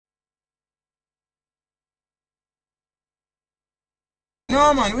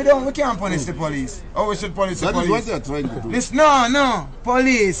No man, we can't punish the police. Or we should punish the police. That is what they are trying to do. This, no.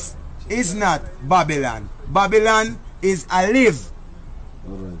 Police is not Babylon. Babylon is a live.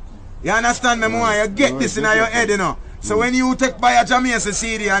 Alright. You understand me more? You get this in your head, you know. So when you take by a Jamaica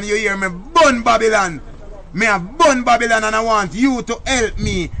CD and you hear me burn Babylon, me have burn Babylon and I want you to help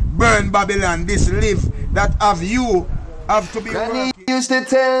me burn Babylon. This live that you have to be Granny used to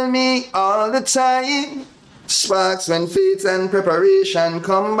tell me all the time, sparks when faith and preparation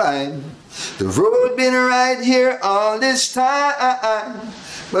combine. The road been right here all this time,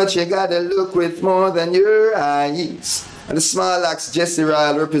 but you gotta look with more than your eyes. And the small axe Jesse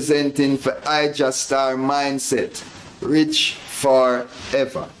Ryle representing for I Just Star Mindset, rich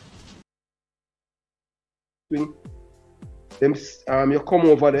forever. Them, you come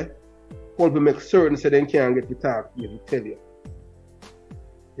over there, people make certain say they can't get to talk to you, tell you.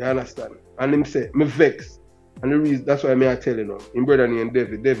 You understand? And them say, me vex. And the reason, that's why I tell you now. In brother named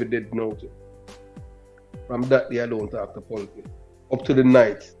David dead now too. From that day I don't talk to politics. Up to the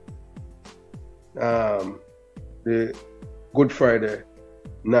night. The Good Friday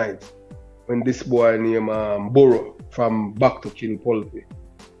night. When this boy named Burrow from back to kill Pulpy.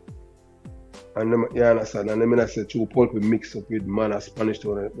 And them, you understand? And then I said two Pulpy mixed up with man of Spanish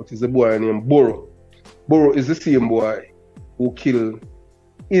town. But it's a boy named Burrow. Burrow is the same boy who killed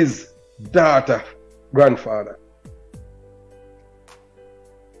his daughter, grandfather.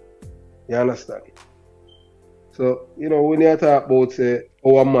 You understand? So, you know, when you talk about say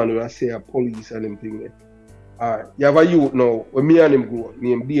our man will say a police and them thing there. Alright, you have a youth now, when me and him grow,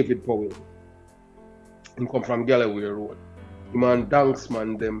 named David Powell. He come from Galloway Road. The man Danks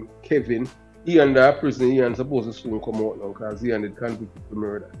man them, Kevin, he under prison, he ain't supposed to soon come out now because he and it convicted for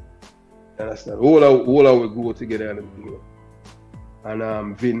murder. You understand? All our we grow together and everything.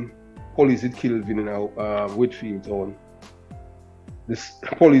 And Vin, police had killed Vin in Whitfield town. This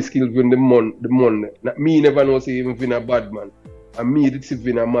police killed Vin the Monday. Me never know say even Vin a bad man. And me did see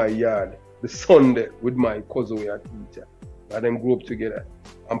Vin in my yard the Sunday with my cousin we are teacher. And them grew up together.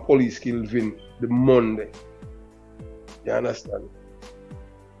 And police killed Vin the Monday. You understand?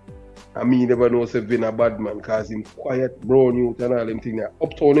 And me never know say Vin a bad man because him quiet, brown youth and all them things there.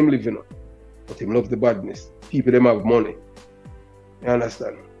 Uptown him living up. But him love the badness. People them have money. You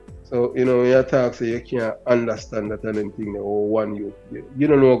understand? So, you know, when you talk, so you can't understand that and them thing there, or one youth. You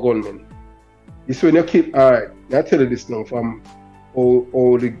don't know a gunman. It's when you keep, alright, I tell you this now from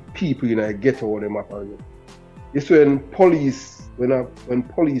all the people in a ghetto or them apparently. It's when police, when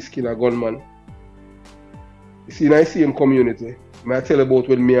police kill a gunman, you see in the same community, I tell you about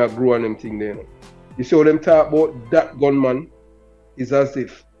when me I grew on them thing there. You see how them talk about that gunman is as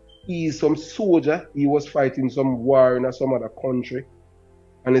if he is some soldier, he was fighting some war in some other country,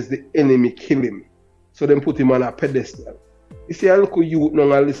 and it's the enemy kill him. So them put him on a pedestal. You see, I look at youth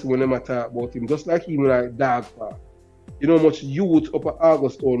now and listen when them talk about him, just like him like Dagpa. You know how much youth up at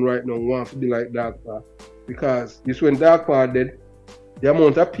Augustone right now want to be like Dagpa. Because you see when Dagpa dead, the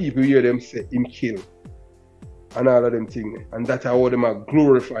amount of people hear them say him kill. And all of them things. And that's how them are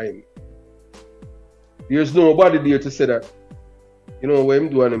glorify him. There's nobody there to say that, you know, when him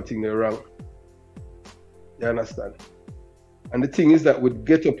doing them things, they're wrong. You understand? And the thing is that with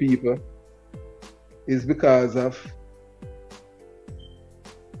ghetto people, is because of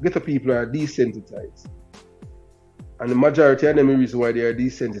ghetto people are desensitized. And the majority of them, the reason why they are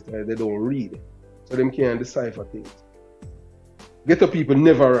desensitized, they don't read. So them can't decipher things. Ghetto people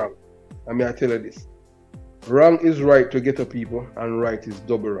never wrong. I mean, I tell you this. Wrong is right to ghetto people, and right is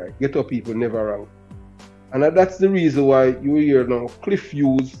double right. Ghetto people never wrong. And that's the reason why you hear now Chris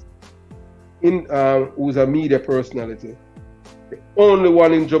Hughes, who's a media personality, the only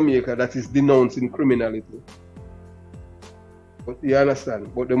one in Jamaica that is denouncing criminality. But you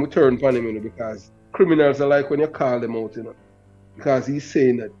understand? But then we turn upon him, you know, because criminals are like when you call them out, you know. Because he's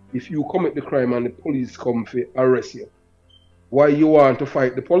saying that if you commit the crime and the police come to arrest you, why you want to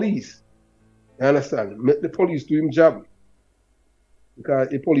fight the police? You understand? Make the police do him job. Because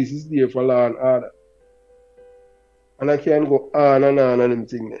the police is there for law and order. And I can't go on and them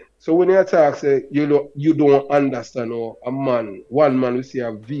thing there. So when you talk, say you don't understand or one man will see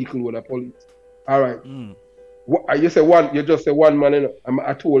a vehicle with a police. Alright. You say one, you just say one man, you know.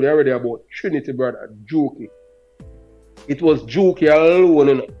 I told you already about Trinity brother, Jokey. It was Jokey alone,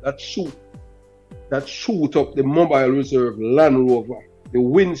 you know, that shoot up the mobile reserve Land Rover. The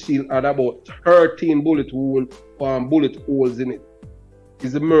windshield had about 13 bullet holes in it.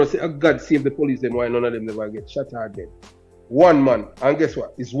 It's the mercy of God save the police them why none of them never get shot or dead. One man, and guess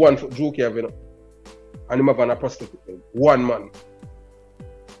what? It's one for Jokey, you know. And him have an prosthetic. One man.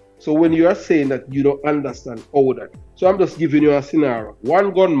 So when you are saying that you don't understand all that, so I'm just giving you a scenario.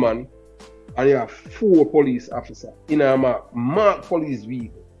 One gunman and you have 4 police officers in a marked police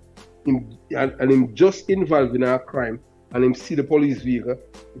vehicle. And him just involved in a crime and him see the police vehicle,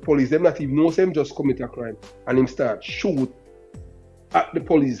 the police them not even know him just commit a crime and him start shoot at the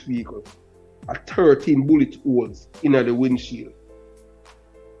police vehicle at 13 bullet holes in the windshield.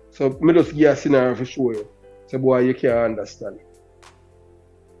 So me just give a scenario for show you. So boy you can't understand.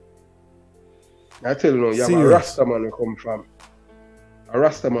 I tell you now, you have a Rasta man who come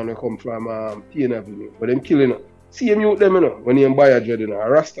from Payne Avenue, but them killing up. See him out them, you know, when he buy a dread, you know, a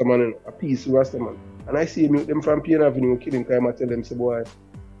Rasta man, you know, a piece of Rasta man. And I see him out them from Payne Avenue killing time. I tell them, say, boy,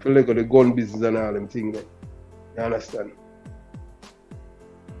 feel like the gun business and all them things there. You understand?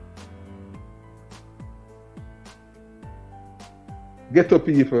 Ghetto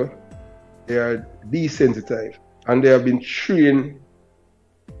people, they are desensitized and they have been trained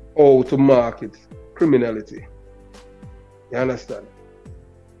how to market criminality. You understand?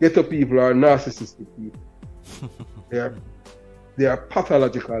 Ghetto people are narcissistic people. They are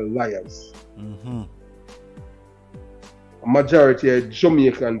pathological liars. Mm-hmm. A majority of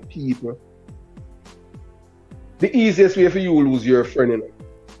Jamaican people. The easiest way for you to lose your friend, you know,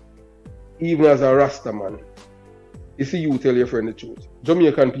 even as a Rasta man, is see you tell your friend the truth.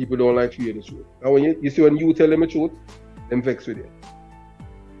 Jamaican people don't like to hear the truth. And when you see when you tell them the truth, them vex with you.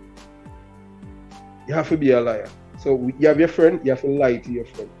 You have to be a liar. So you have your friend, you have to lie to your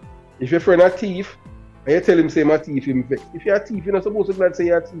friend. If your friend a thief, and you tell him say I'm a thief, him vex. If you're a thief, you're not supposed to glad say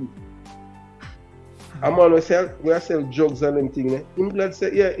you're a thief. A man will sell drugs and them things. Him glad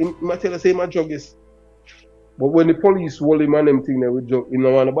say, yeah, him tell us say I'm a druggist. But when the police hold him and them things with drugs, you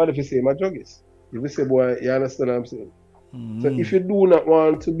don't want nobody to say I'm a druggist. You will say, boy, you understand what I'm saying? Mm-hmm. So if you do not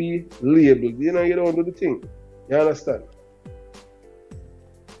want to be labeled, you know, you don't do the thing. You understand?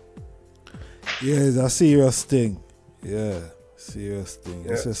 Yeah, it's a serious thing. Yeah, serious thing.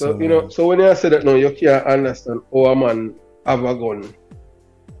 Yeah. So you know, so when you say that now, you can't understand how a man have a gun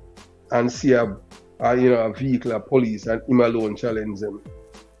and see a vehicle of police and him alone challenge them.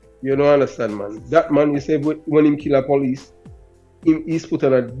 You don't understand, man. That man, you say when him kill a police, he's put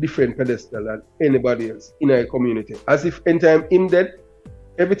on a different pedestal than anybody else in our community. As if anytime him dead,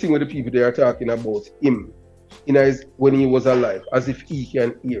 everything with the people they are talking about him when he was alive, as if he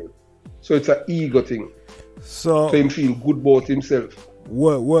can hear. So it's an ego thing. So him feel good about himself.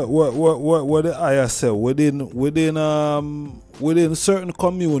 What the I say within certain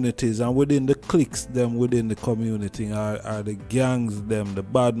communities and within the cliques them within the community are the gangs them, the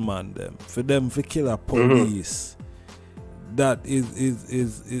bad man them. For them to kill a police, that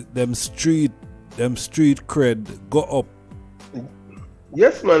is them street cred go up.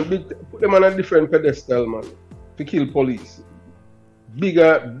 Yes man, put them on a different pedestal man. To kill police.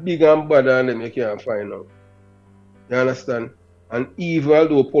 Bigger and badder than them you can't find out. You understand? And even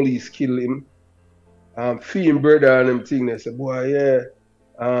although police kill him, film brother and them thing, they say, boy, yeah,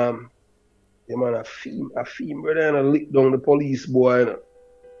 man, a film brother and a lick down the police boy, you know.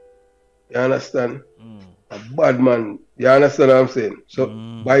 You understand? A bad man. You understand what I'm saying? So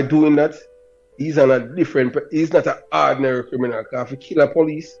by doing that, he's not an ordinary criminal. Because if you kill a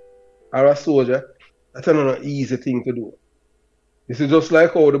police or a soldier, that's not an easy thing to do. This is just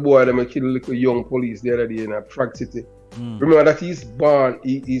like how the boy that killed a little young police the other day in a Prague City. Remember that he's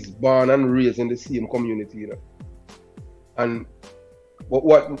born and raised in the same community, you know. And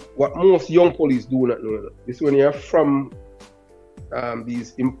what most young police do not know is when you're from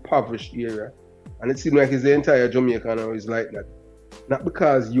these impoverished areas, and it seems like it's the entire Jamaica now is like that. Not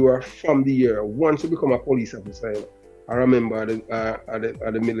because you are from the area. Once you become a police officer, you know, I remember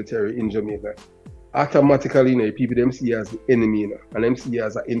the military in Jamaica, automatically, you know, people them see you as the enemy, you know, and them see you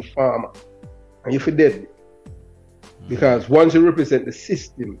as an informer, and you're dead. Because once you represent the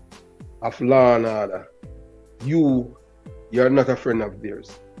system of law and order, you're not a friend of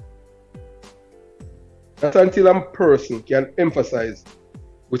theirs. Not until a person can emphasize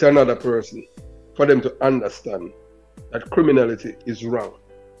with another person for them to understand that criminality is wrong.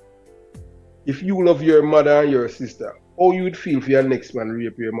 If you love your mother and your sister, how you would feel if your next man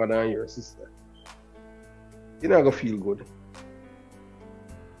rape your mother and your sister? You're not going to feel good.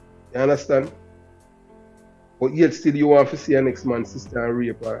 You understand? But yet still you want to see your next man's sister and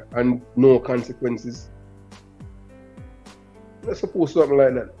rape her and no consequences. You're not supposed to happen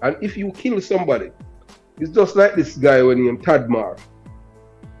like that. And if you kill somebody, it's just like this guy named Tadmar.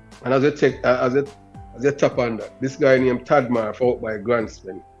 And as a top on that, this guy named Tadmar fought by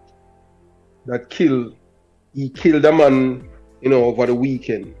Grandspen he killed a man, you know, over the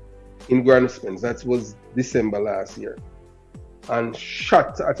weekend in Grandspen. That was December last year. and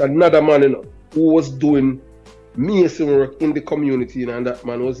shot at another man, you know, who was doing mason work in the community, you know, and that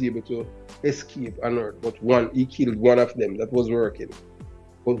man was able to escape and hurt. But he killed one of them that was working.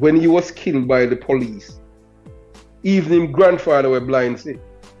 But when he was killed by the police, even his grandfather were blind, see.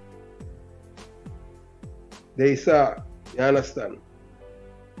 They saw, you understand?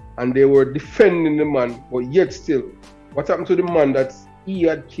 And they were defending the man, but yet still, what happened to the man that he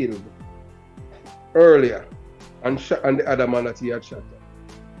had killed earlier and the other man that he had shot at?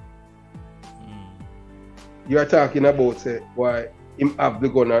 You are talking about why him have the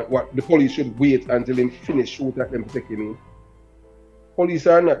gun and what the police should wait until him finish shoot at them to take him in. Police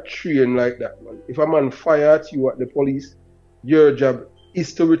are not trained like that, man. If a man fire at you at the police, your job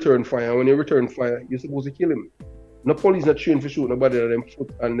is to return fire. When you return fire, you're supposed to kill him. No police not trained for shoot nobody on them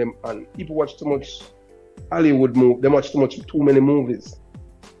foot and them hand. People watch too much Hollywood movie, they watch too many movies.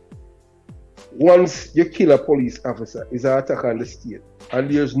 Once you kill a police officer, it's an attack on the state.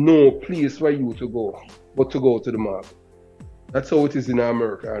 And there's no place for you to go but to go to the market. That's how it is in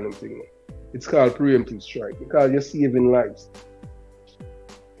America and everything. It's called preemptive strike because you're saving lives.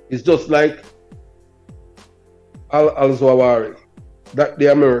 It's just like al-Zawahiri, that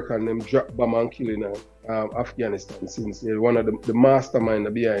the American them drop bomb and killing Afghanistan since they're one of the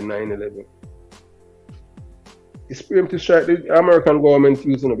mastermind behind 9/11. It's preemptive strike the American government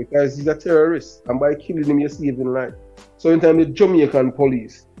using it because he's a terrorist, and by killing him you're saving life. So in time the Jamaican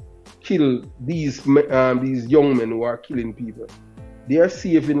police kill these young men who are killing people, they are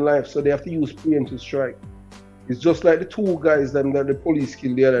saving life, so they have to use preemptive strike. It's just like the two guys that the police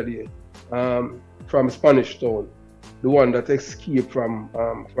killed the other day from Spanish Town, the one that escaped from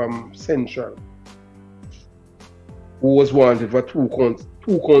Central, who was wanted for two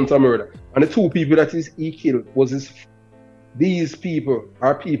counts of murder. And the two people that he killed these people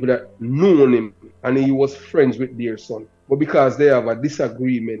are people that known him and he was friends with their son. But because they have a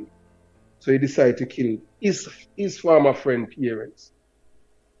disagreement, so he decided to kill his former friend parents.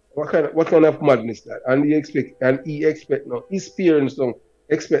 What kind of madness that? And he expect now his parents don't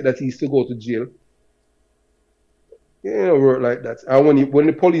expect that he's to go to jail. You know, work like that. And when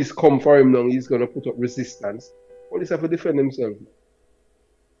the police come for him now, he's gonna put up resistance. Police have to defend themselves.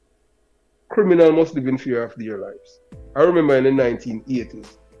 Criminals must live in fear of their lives. I remember in the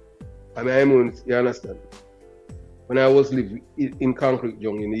 1980s. I mean, you understand? When I was living in Concrete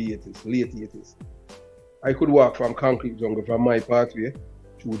Jungle in the 80s, late 80s, I could walk from Concrete Jungle from my pathway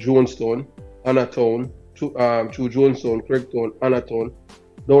to Jonestown, Anatown, through Jonestown, Craigtown, Anatown,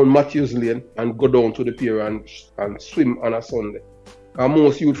 down Matthews Lane and go down to the pier and swim on a Sunday. And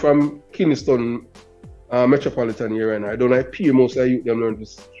most youth from Kingston metropolitan area, and I don't like pier, most of youth them learn to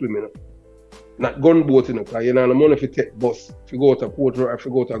swim, you know. Not gunboat, you know, because you know the money if you take bus, if you go to a port or if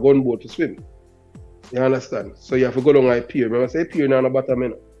you go to a gunboat to swim. You understand? So you have to go down a pier. Remember I say pier now on the bottom, you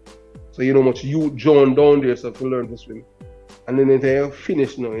know. So you know much youth join down there so to learn to swim. And then until you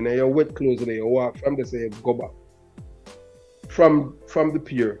finish now, you know, your wet clothes and you walk from there, so you go back. From the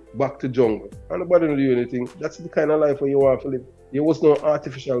pier back to jungle. And nobody don't do anything. That's the kind of life where you want to live. There was no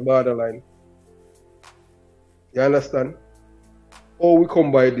artificial borderline. You understand? Oh, we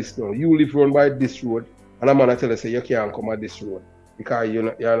come by this now. You live run by this road, and a man tell you say you can't come at this road because you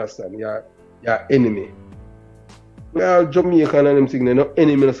understand, you're enemy. We are Jamaican and them things, no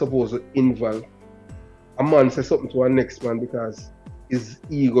enemy is supposed to involve. A man say something to a next man because his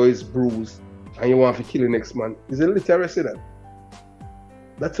ego is bruised and you want to kill the next man. Is it literacy that?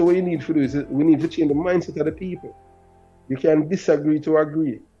 That's what we need to do. We need to change the mindset of the people. You can disagree to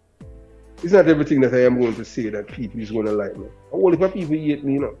agree. It's not everything that I am going to say that people is going to like me. All if people hate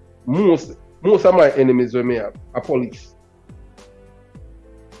me, you know. Most of my enemies when me have are police.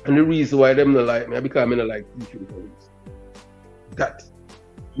 And the reason why them not like me is because I don't like thieving police. That.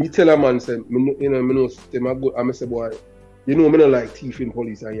 Me tell a man, say, I say, boy, you know, I don't like thieving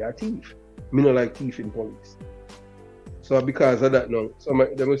police and you're a thief. I don't like thieving police. So because of that now,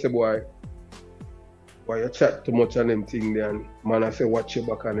 them say, boy, you chat too much on them thing there, and man I say watch your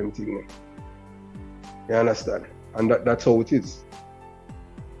back on them thing there. You understand? And that's how it is.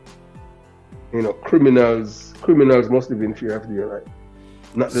 You know, criminals must live in fear of their life.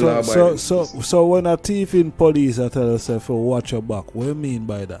 Not the law abiding. So when a thief in police I tell yourself to watch your back, what do you mean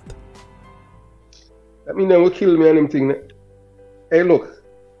by that? That mean they will kill me and them thing there. Hey look,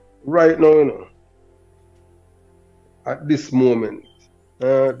 right now, you know, at this moment,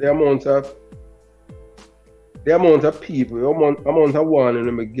 the amount of people, the amount of warning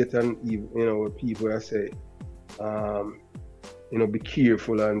them get, and you know, where people I say, you know, be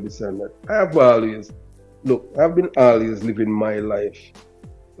careful and this and that. I've been always living my life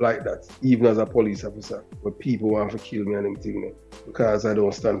like that, even as a police officer, where people want to kill me and everything because I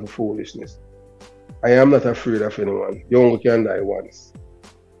don't stand for foolishness. I am not afraid of anyone. You only can die once.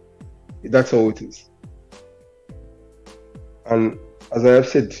 That's how it is. And as I have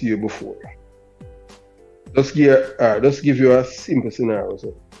said to you before, just give you a simple scenario.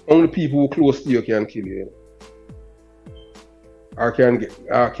 So only people who close to you can kill you. Or can get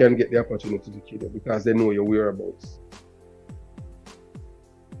the opportunity to kill you because they know your whereabouts.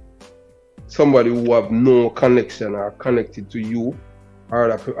 Somebody who have no connection or connected to you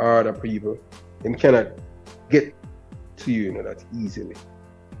or other people, them cannot get to you, that easily.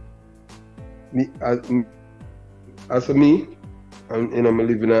 As for me, I'm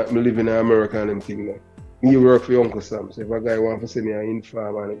living in America and them thing now. Me work for Uncle Sam. So if a guy want to say me an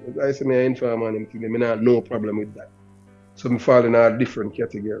informer, if a guy say me an informer and them thing, I have no problem with that. So I fall in a different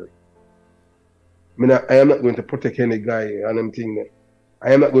category. I am not going to protect any guy and them thing there.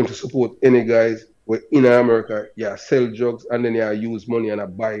 I am not going to support any guys where in America, sell drugs and then use money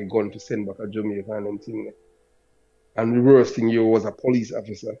and buy a gun to send back to Jamaica and them thing there. And the worst thing here was a police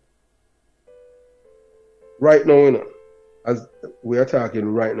officer. Right now, as we are talking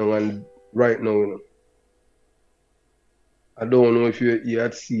right now, I don't know if you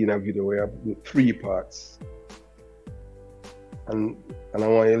had seen a video where I have 3 parts. And I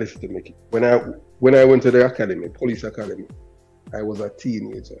want you to listen to me. When I went to the academy, police academy, I was a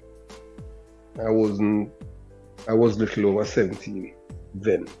teenager. I was little over 17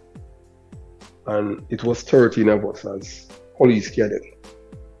 then. And it was 13 of us as police cadets.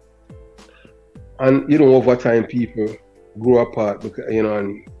 And over time people grow apart because,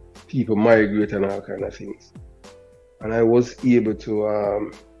 and people migrate and all kind of things. And I was able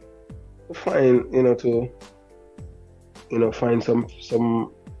to find, find some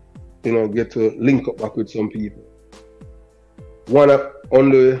get to link up back with some people.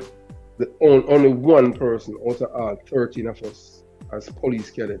 Only one person out of all 13 of us as police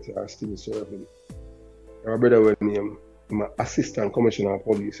cadets are still serving. Our brother was named Assistant Commissioner of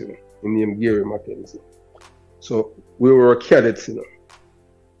Police, his name Gary Mackenzie. So we were cadets,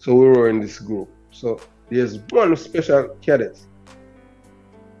 So we were in this group. So there's one special cadet.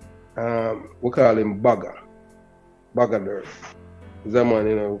 We call him Bagger Dirt. He's a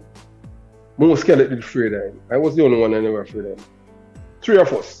man, most cadets did afraid of him. I was the only one I never afraid of him. 3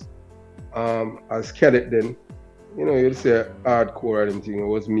 of us. As cadet then, you'd say hardcore and everything. It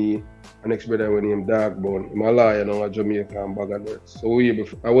was me, an ex-brother named Darkbone. I'm a lawyer now at Jamaica and Bagger Dirt. So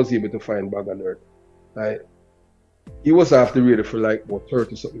I was able to find Bagger Dirt. He was off the radio for like about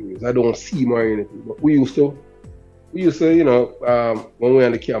 30 something years. I don't see him or anything, but we used to, when we were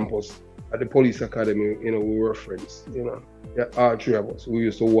on the campus at the police academy, we were friends, all 3 of us. We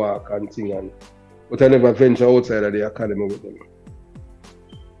used to walk and thing, but I never venture outside of the academy with them.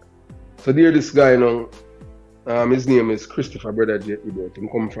 So there, this guy now, his name is Christopher Brother J. Ebert. He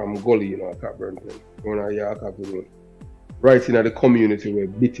come from Gully, Cockburn, right in the community where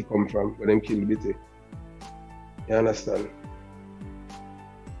Bitty come from, where them killed Bitty. You understand?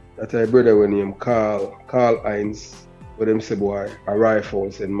 That a brother when named Carl Hines, where them say boy, a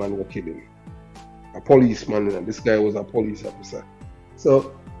rifle said man go kill him. A policeman, and this guy was a police officer.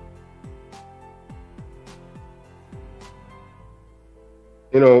 So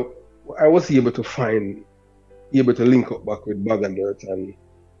I was able to link up back with Bagger Dirt and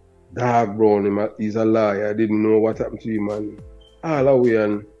Dark Brown. He's a liar. I didn't know what happened to him, man. All the way,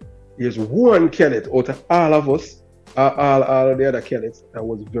 and there's one cadet out of all of us, all of the other cadets that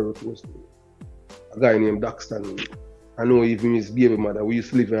was very close to me. A guy named Daxton. I know even his baby mother. We used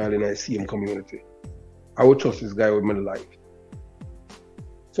to live in the same community. I would trust this guy with my life.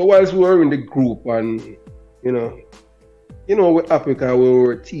 So whilst we were in the group and, with Africa, we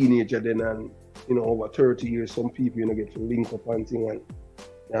were a teenager then, and over 30 years, some people get to link up and thing, and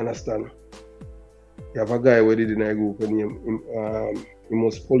you understand. You have a guy who did in a group and he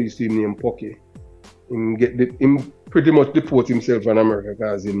must police to him named Pocky. Him pretty much deport himself in America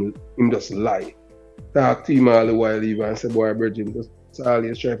because him just lie. Talk to him all the while even and say, boy, Virgin, just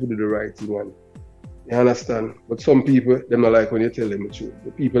always try to do the right thing, man. You understand? But some people, them not like when you tell them the truth.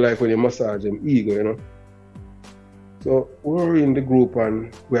 The people like when you massage them ego, So we were in the group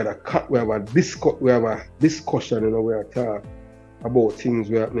and we have a discussion, we are talk about things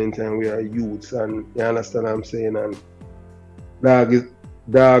we are happening and we are youths, and you understand what I'm saying? And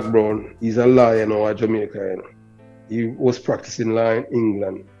Dark Brown, he's a lawyer now at Jamaica, He was practicing law in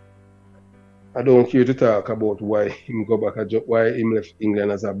England. I don't care to talk about why him why him left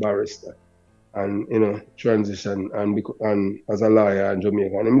England as a barrister and transition and as a lawyer in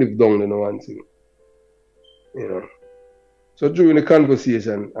Jamaica, and him live down there one thing. So during the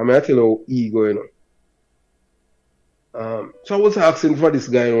conversation, I mean, I tell you how ego, you know. So I was asking for this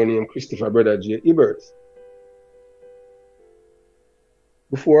guy named Christopher Brother J. Ebert.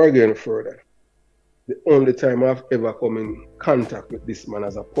 Before I go any further, the only time I've ever come in contact with this man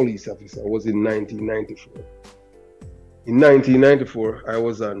as a police officer was in 1994. In 1994, I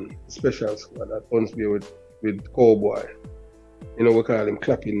was on special squad at Huntsville with Cowboy. You know, we call him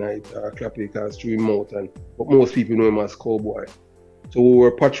Clappy Night, or Clappy because through him out, but most people know him as Cowboy. So we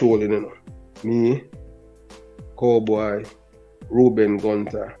were patrolling, you know. Me, Cowboy, Ruben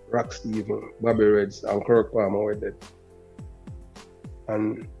Gunter, Rock Steven, Bobby Reds, and Kirk Palmer were dead.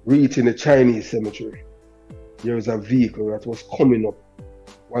 And reaching the Chinese cemetery, there was a vehicle that was coming up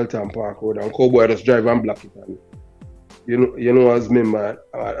Walton Park Road, and Cowboy just drive and block it. And you know, as member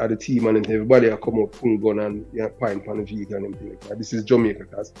at the team and everybody are come up, pull gun and point on the vehicle and everything like that. This is Jamaica,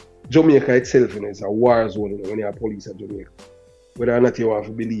 because Jamaica itself, you know, is a war zone, you know, when you have police at Jamaica. Whether or not you want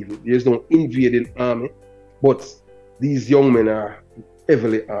to believe it. There's no invading army, but these young men are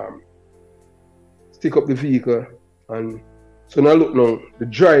heavily armed. Stick up the vehicle, and so now look now, the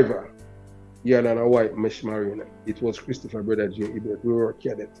driver, he had on a white mesh marina. It was Christopher Brother J. Ebert. We were a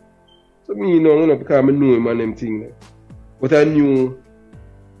cadet. So me, you know, because I knew him and them thing. But I knew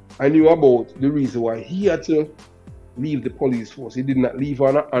about the reason why he had to leave the police force. He did not leave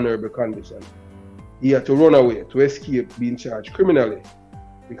on an honorable condition. He had to run away to escape being charged criminally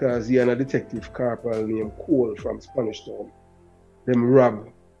because he had a detective corporal named Cole from Spanish Town.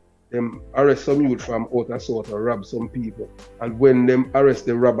 Them arrest some youth from outer sort or rob some people. And when them arrest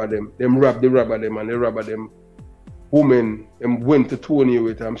the robber them rob the robber them, and the robber them women them went to Tony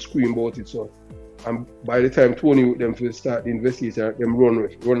with them scream about it. So and by the time Tony with them to start the investigation, them run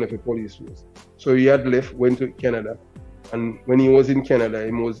with the police force. So he had left, went to Canada, and when he was in Canada,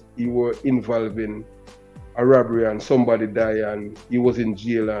 he was involved in a robbery and somebody died and he was in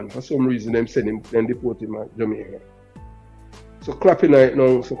jail, and for some reason them send him and deport him at Jamaica. So Clappy Night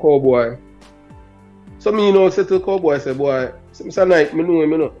now, so Cowboy. So me, you know, said to the Cowboy, I said, boy, Mr. Night, me know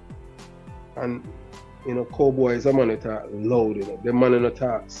him, you know. And you know, Cowboy is a man that talk loud, you know. The man in the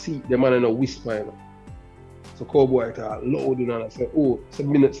talk, the man in the whisper, you know. So Cowboy talk loud, you know, and I said, oh, so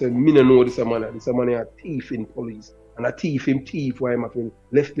me no know this man a thief in police. And a thief why him have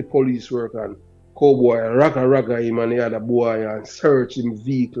left the police work, and Cowboy raga him and the other boy and search him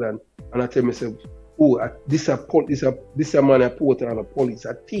vehicle, and I tell myself, oh, this a man I put on the police,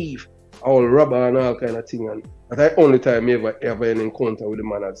 a thief, all robber and all kind of thing. And that's the only time I ever encounter with the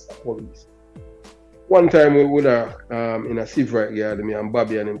man as a police. One time we were in a civil yard, me and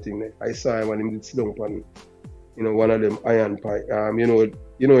Bobby and everything. I saw him and he did sit down on, you know, one of them iron pipe. You know,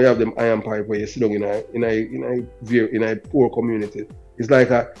 you have them iron pipe where you sit down in a poor community. It's like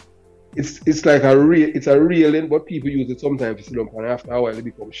a railing, but people use it sometimes to sit down, and after a while it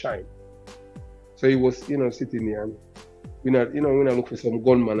becomes shine. So he was, you know, sitting there, and we not look for some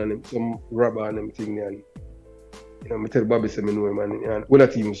gunman and some robber and everything there, and you know, I tell Bobby say me know him, and we're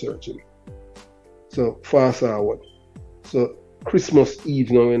not even searching. So fast forward. So Christmas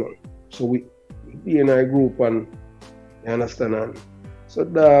Eve now, you know. So we in a group, and you understand, and so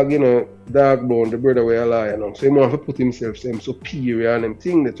dog, you know, dog born the brother way a liar now. So he want to put himself some superior and them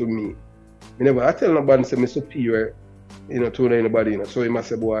thing that to me. I tell nobody say me superior, you know, to anybody, you know. So he must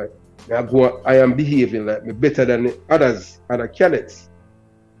say, boy, I am behaving like me better than the other cadets,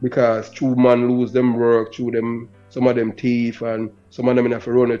 because two man lose them work, through them, some of them thief, and some of them have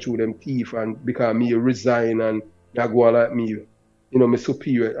to run through them thief, and because me resign and I go like me, you know, me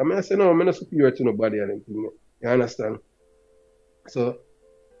superior. I mean, I say no, I'm not superior to nobody and anything. You understand? So,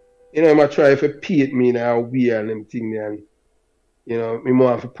 you know, I'm try to paint me now we and everything, and you know, me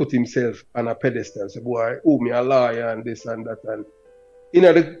want to put himself on a pedestal. So boy, oh, me a liar and this and that, and in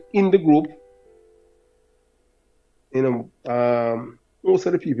the group, you know, most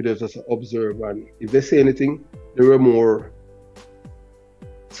of the people they just observe, and if they say anything, they were more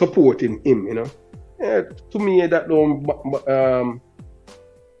supporting him, you know. Yeah, to me, that don't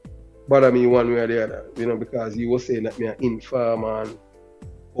bother me one way or the other, you know, because he was saying that me an informer and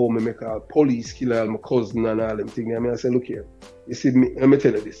me make a police killer, my cousin and all them things. I mean, I say, look here, you see, let me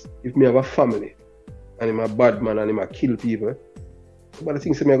tell you this, if me have a family and I'm a bad man and I'm a kill people, but the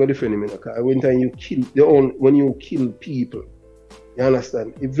thing is, I'm going to defend him, because when you kill people, you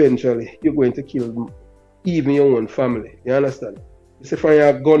understand, eventually you're going to kill even your own family, you understand? You say, if I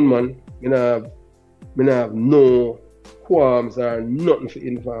have a gunman, I have no qualms or nothing for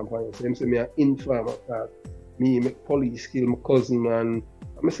inform for you. So I say, I'm an informer, because me make police kill my cousin and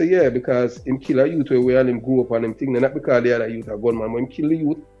I say, yeah, because him kill a youth where and him grew up and him thing, not because the other youth are gunman. When him kill the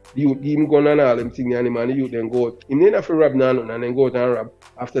youth give him gun and all them thing and him and the youth then go out. Him didn't have to rob none and then go out and rob.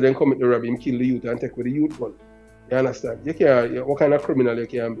 After then commit the rob, him kill the youth and take with the youth gun. You understand? You can't, what kind of criminal you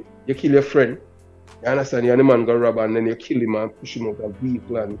can be? You kill your friend, you understand? You and the man go rob and then you kill him and push him out of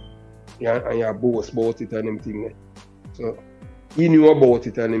vehicle and you boast about it and them thing. So he knew about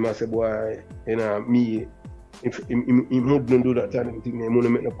it and him said, boy, you know, me, if him wouldn't do that and him thing, him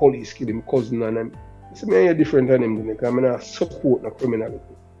wouldn't make the police kill him cousin and him. I said, man, you're different than him because I'm not support the criminality.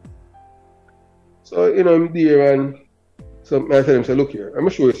 So, you know, I'm there and so I tell him, say, look here, I'm going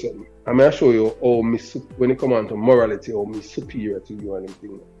to show you something. I'm going to show you how when it comes on to morality, how I'm superior to you and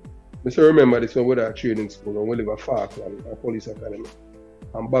everything. I still remember this one with our training school and we live at Falkland, a police academy.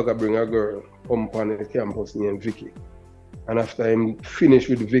 And Bagger bring a girl come on the campus named Vicky. And after him finish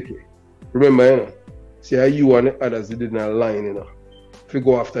with Vicky, remember, you know, see you and the others did in a line, you know, if you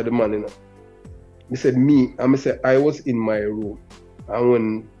go after the man, you know. He said, I was in my room. And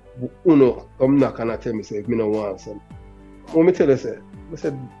when Uno come knock and I tell me, say, if me no want some. When me tell you, say, I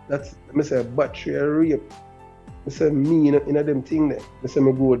said, battery or rape. I said, me in a them thing there. I said,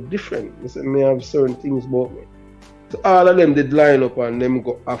 me go different. I said, me have certain things about me. So all of them did line up and them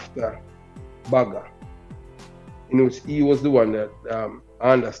go after Bagger. You know, he was the one that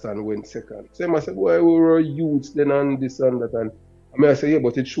I understand went second. So I said, boy, we were youths then and this and that. And I say, yeah,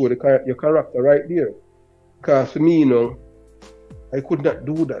 but it showed your character right there. Because for me, you know, I could not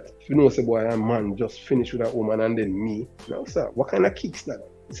do that. If you know, say, boy, I'm man, just finish with that woman and then me. Now, sir, what kind of kicks that?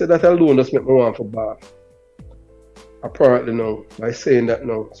 He said that alone just make me want for bath. Apparently now, by saying that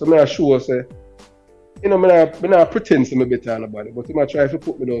now. So I sure say, you know, I not pretend to me better than nobody, but he might try to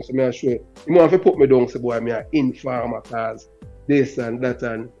put me down, so I sure he want to put me down, say, boy, I'm an informer, cause this and that,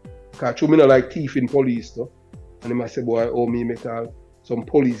 and because I not like thief in police, though. And he might say, boy, oh, me make some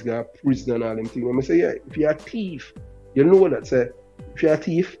police guy prison and all them things. And I say, yeah, if you're a thief, you know that, say, if you're a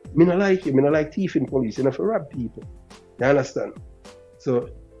thief, me not like you, me not like thief in police, you know, for rob people. You understand? So,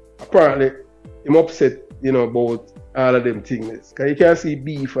 apparently, I'm upset, you know, about all of them things. Because you can't see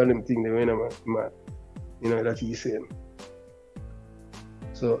beef and them things, you know, that he's saying.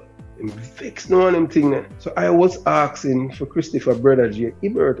 So, I'm vexed now on them things. So, I was asking for Christopher Brother J.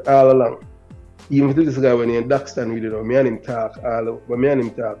 Ebert all along. Even to this guy when he in Daxton with me and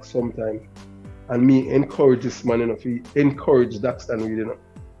him talk sometime. And me encourage this man, you know, he encourage Daxton with you know.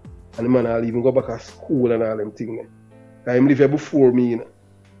 And the man I'll even go back to school and all them things. Because he live here before me, you know.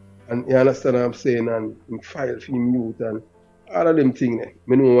 And you understand what I'm saying, and him file for him mute and all of them things.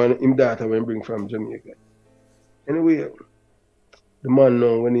 I know when him daughter when bring from Jamaica. Anyway, the man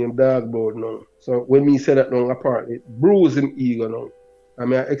now, when he dog about now. So when me say that now, apparently, it bruise him ego now. I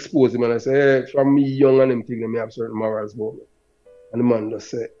mean, I expose him and I say, hey, from me young and them things, I have certain morals about me. And the man just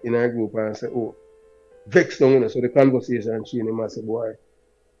say, in our group, and I say, oh, vex now, you know. So the conversation changed him and say, boy,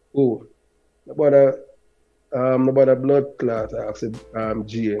 oh, about a blood clot, I said,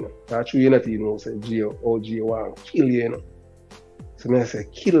 G, you know. That's true, you know, say, G, oh, G, want to kill you, you know. So I say,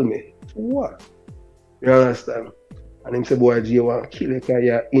 kill me? For what? You understand? And him say, boy, G, want to kill you because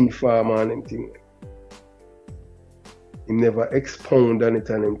you're informer and them things. He never expound on it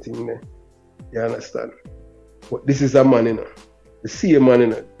and them things. You understand? But this is a man, you know. The same man, you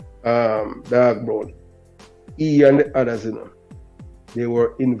know, Dark Brown. He and the others, you know, they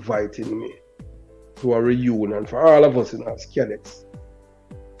were inviting me to a reunion for all of us, you know, as cadets.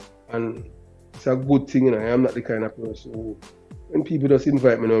 And it's a good thing, you know. I am not the kind of person who, when people just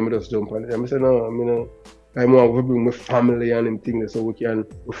invite me, you know, I just jump on it. I say, no, you know, I want to bring my family and them things so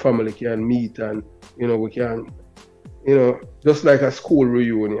my family can meet and, you know, we can, you know, just like a school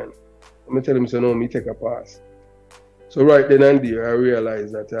reunion. I tell them, so no, me take a pass. So right then and there, I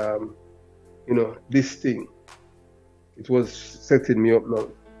realized that, you know, this thing, it was setting me up now.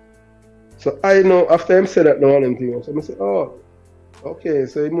 So I know, after him said that now and them things, so I said, oh, okay,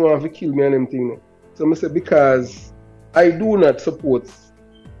 so he want to kill me and them things. So I said, because I do not support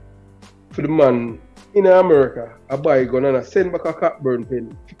for the man in America, I buy a gun and I send back a cockburn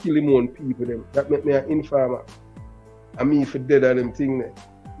pen to kill him own people them. That make me an informer. And me for dead and them thing there.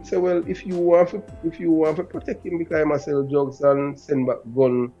 He said, well, if you want to protect him because I sell drugs and send back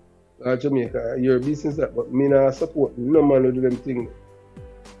gun to Jamaica, your business that, but me not support no man who do them thing.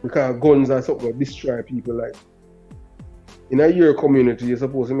 Because guns are something that destroy people like. In your community, you're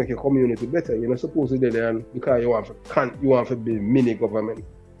supposed to make your community better. You're not supposed to do that and because you want to be mini government.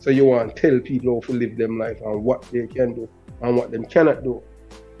 So you want to tell people how to live them life and what they can do and what they cannot do.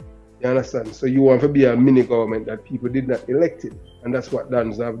 You understand? So you want to be a mini government that people did not elect it. And that's what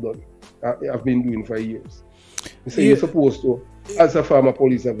Dans have done. I've been doing for years. So you're supposed to as a former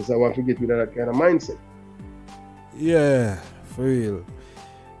police officer, I want to get rid of that kind of mindset. Yeah, for real.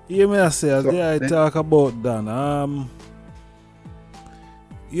 You may say, as I talk about that,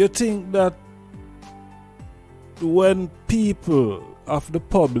 you think that when people of the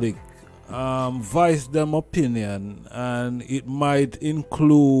public voice them opinion, and it might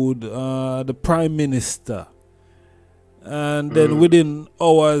include the Prime Minister, and then within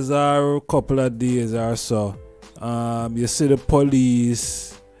hours or a couple of days or so, you see the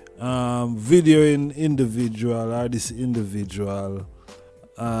police videoing individual or this individual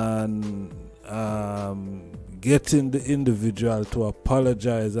and getting the individual to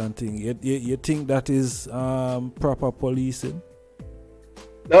apologize and things. You think that is proper policing?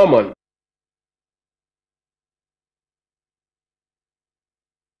 No, man.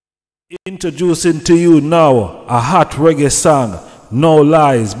 Introducing to you now a hot reggae song, No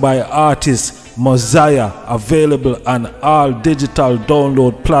Lies, by artist Mosiah, available on all digital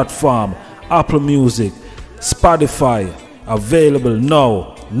download platform, Apple Music, Spotify, available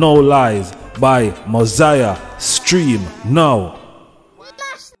now. No Lies by Mosiah. Stream now.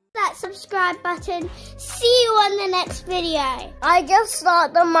 Smash that subscribe button. See you on the next video. I just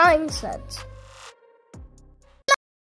start the mindset.